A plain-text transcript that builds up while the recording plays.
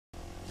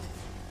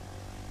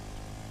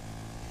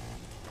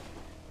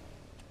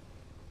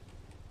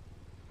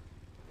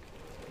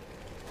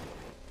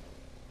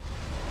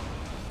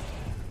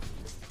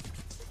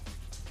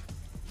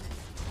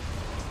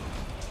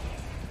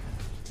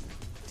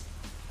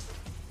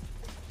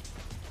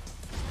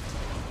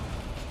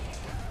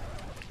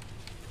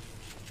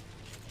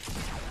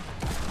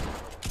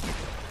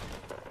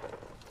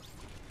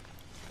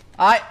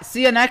Alright,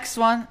 see you next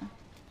one.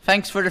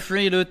 Thanks for the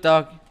free loot,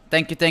 dog.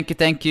 Thank you, thank you,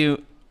 thank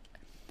you.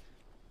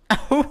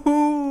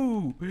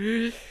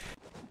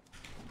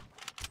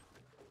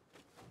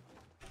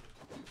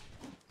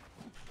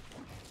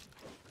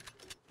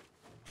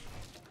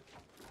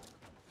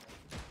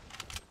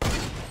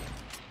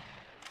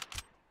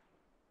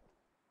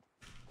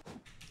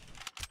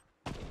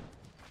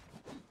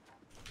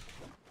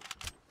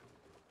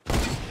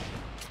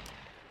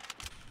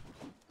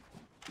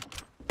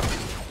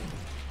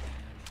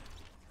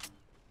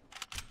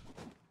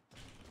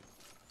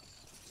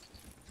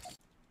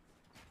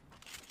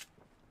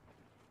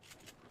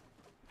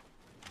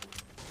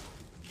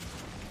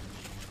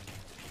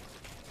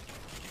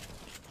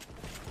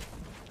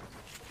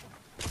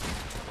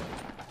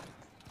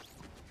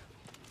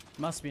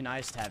 Must be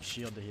nice to have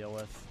shield to heal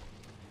with.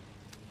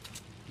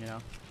 You know?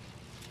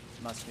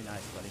 Must be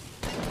nice, buddy.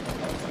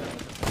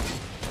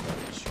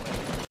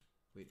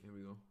 Wait, here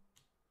we go.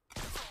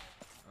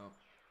 Oh.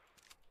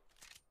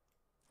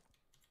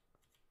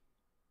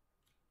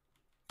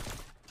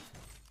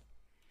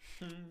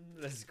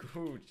 Let's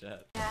go,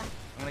 chat. Yeah,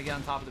 I'm gonna get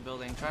on top of the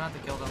building. Try not to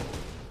kill them.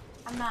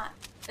 I'm not.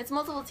 It's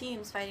multiple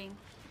teams fighting.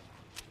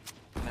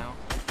 No.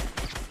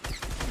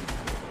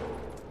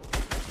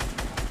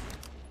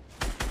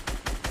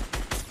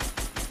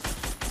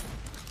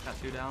 Got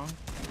 2 down.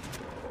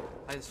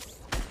 I just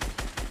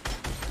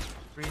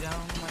 3 down.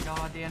 Oh my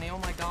god, Danny. Oh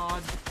my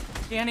god.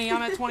 Danny,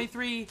 I'm at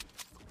 23.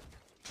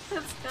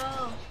 Let's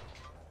go.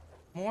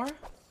 More?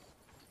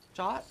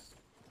 Shot?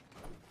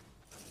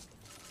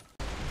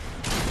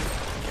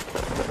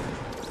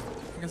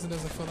 I guess it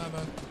doesn't feel that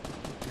bad.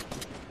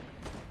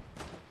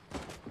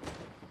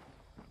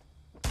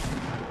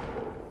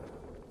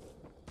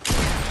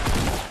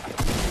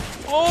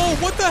 Oh,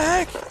 what the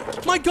heck?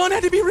 My gun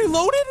had to be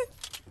reloaded?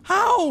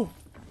 How?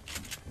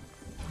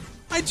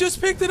 I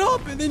just picked it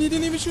up and then you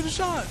didn't even shoot a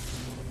shot.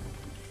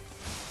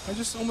 I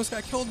just almost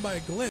got killed by a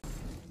glitch.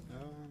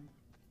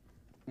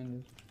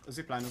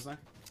 Zipline hos dig.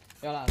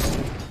 Jag lär mig.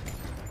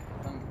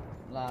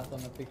 De lär sig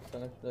med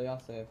pixel efter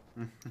jag ser.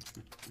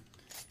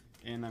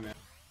 Innan vi...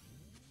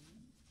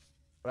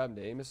 What happened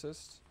to aim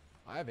assist?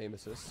 I have aim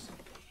assist.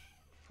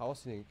 How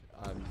else do you think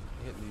I'm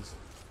hitting these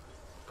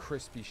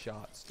crispy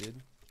shots,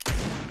 dude?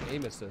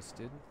 Aim assist,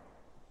 dude.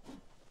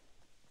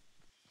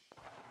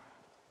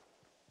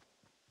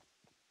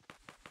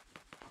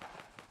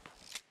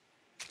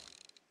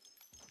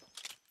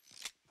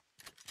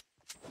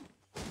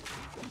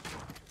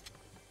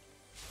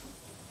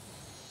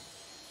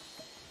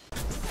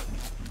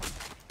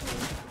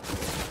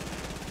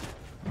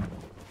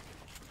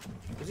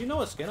 Does he know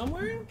what skin I'm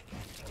wearing?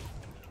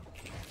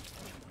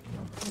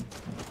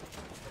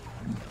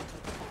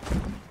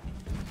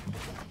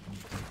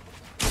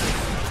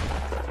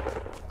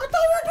 I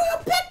thought we were doing a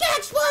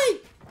pickaxe fight!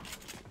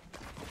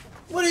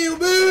 What do you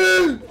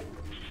mean?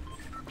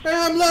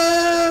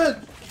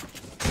 Hamlet!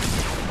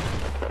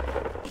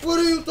 What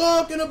are you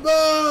talking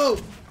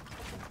about?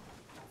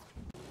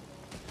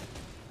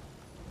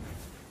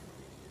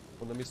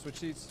 Well, let me switch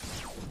seats.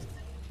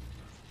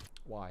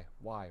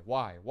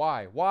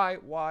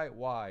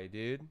 Why,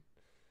 dude?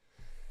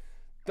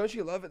 Don't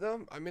you love it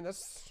though? I mean,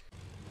 that's...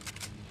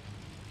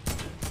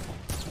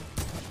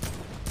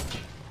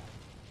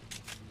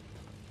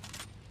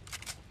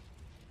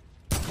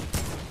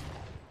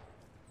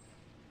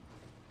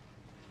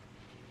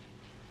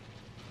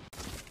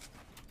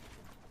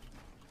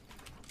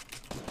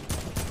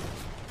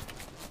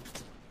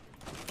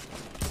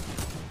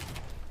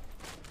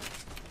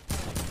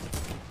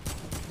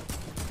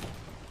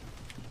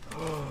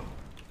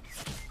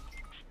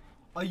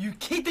 Are you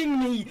kidding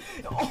me?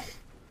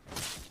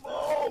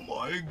 Oh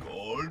my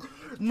god.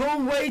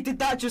 No way did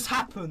that just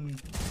happen.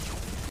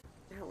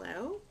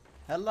 Hello?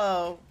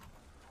 Hello.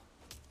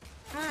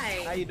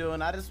 Hi. How you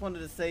doing? I just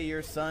wanted to say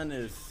your son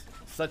is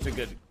such a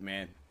good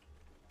man.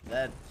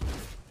 That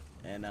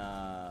and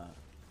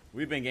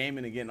we've been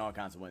gaming and getting all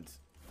kinds of wins.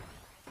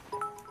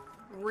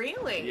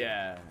 Really?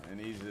 Yeah,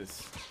 and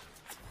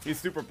he's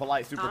super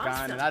polite, super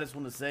kind, and I just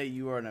want to say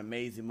you are an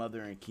amazing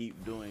mother and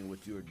keep doing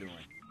what you are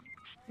doing.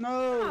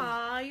 No.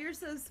 Aw, you're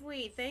so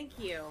sweet. Thank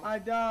you. I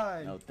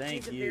died. No,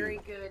 thank you. He's a very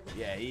good.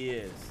 Yeah, he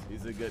is.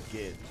 He's a good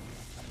kid.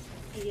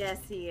 Yes,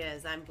 he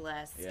is. I'm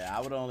blessed. Yeah,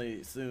 I would only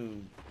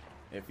assume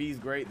if he's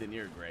great, then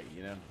you're great.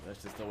 You know,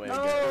 that's just the way it No,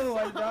 goes.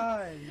 I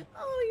died.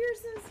 Oh, you're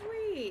so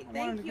sweet.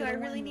 Thank you. I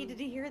really win. needed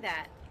to hear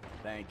that.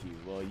 Thank you.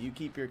 Well, you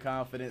keep your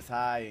confidence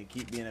high and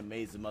keep being an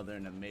amazing mother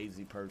and an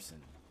amazing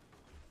person.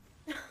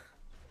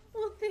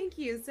 Well, thank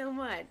you so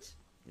much.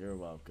 You're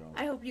welcome.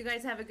 I hope you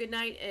guys have a good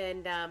night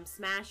and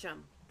smash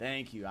them.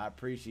 Thank you. I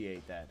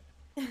appreciate that.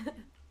 Bye.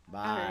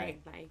 All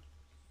right, bye.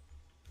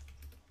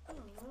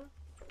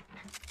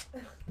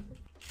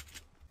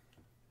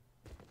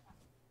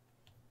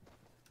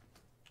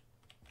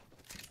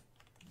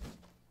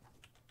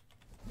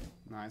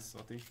 Nice,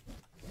 Otti.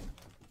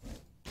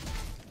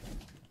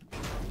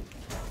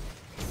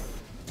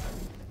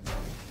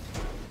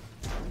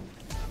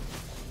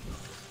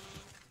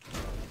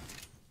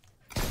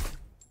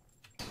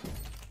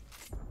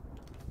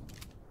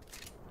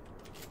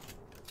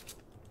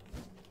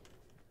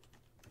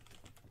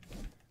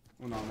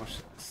 unalmas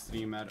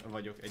streamer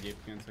vagyok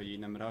egyébként, hogy így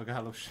nem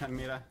reagálok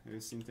semmire,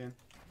 őszintén.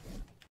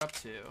 Up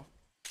to.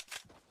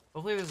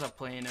 Hopefully there's a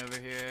plane over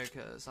here,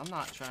 because I'm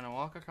not trying to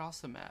walk across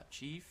the map,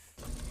 chief.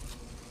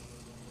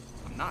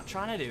 I'm not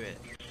trying to do it.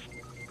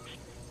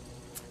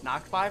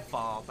 Knocked by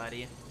fall,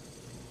 buddy.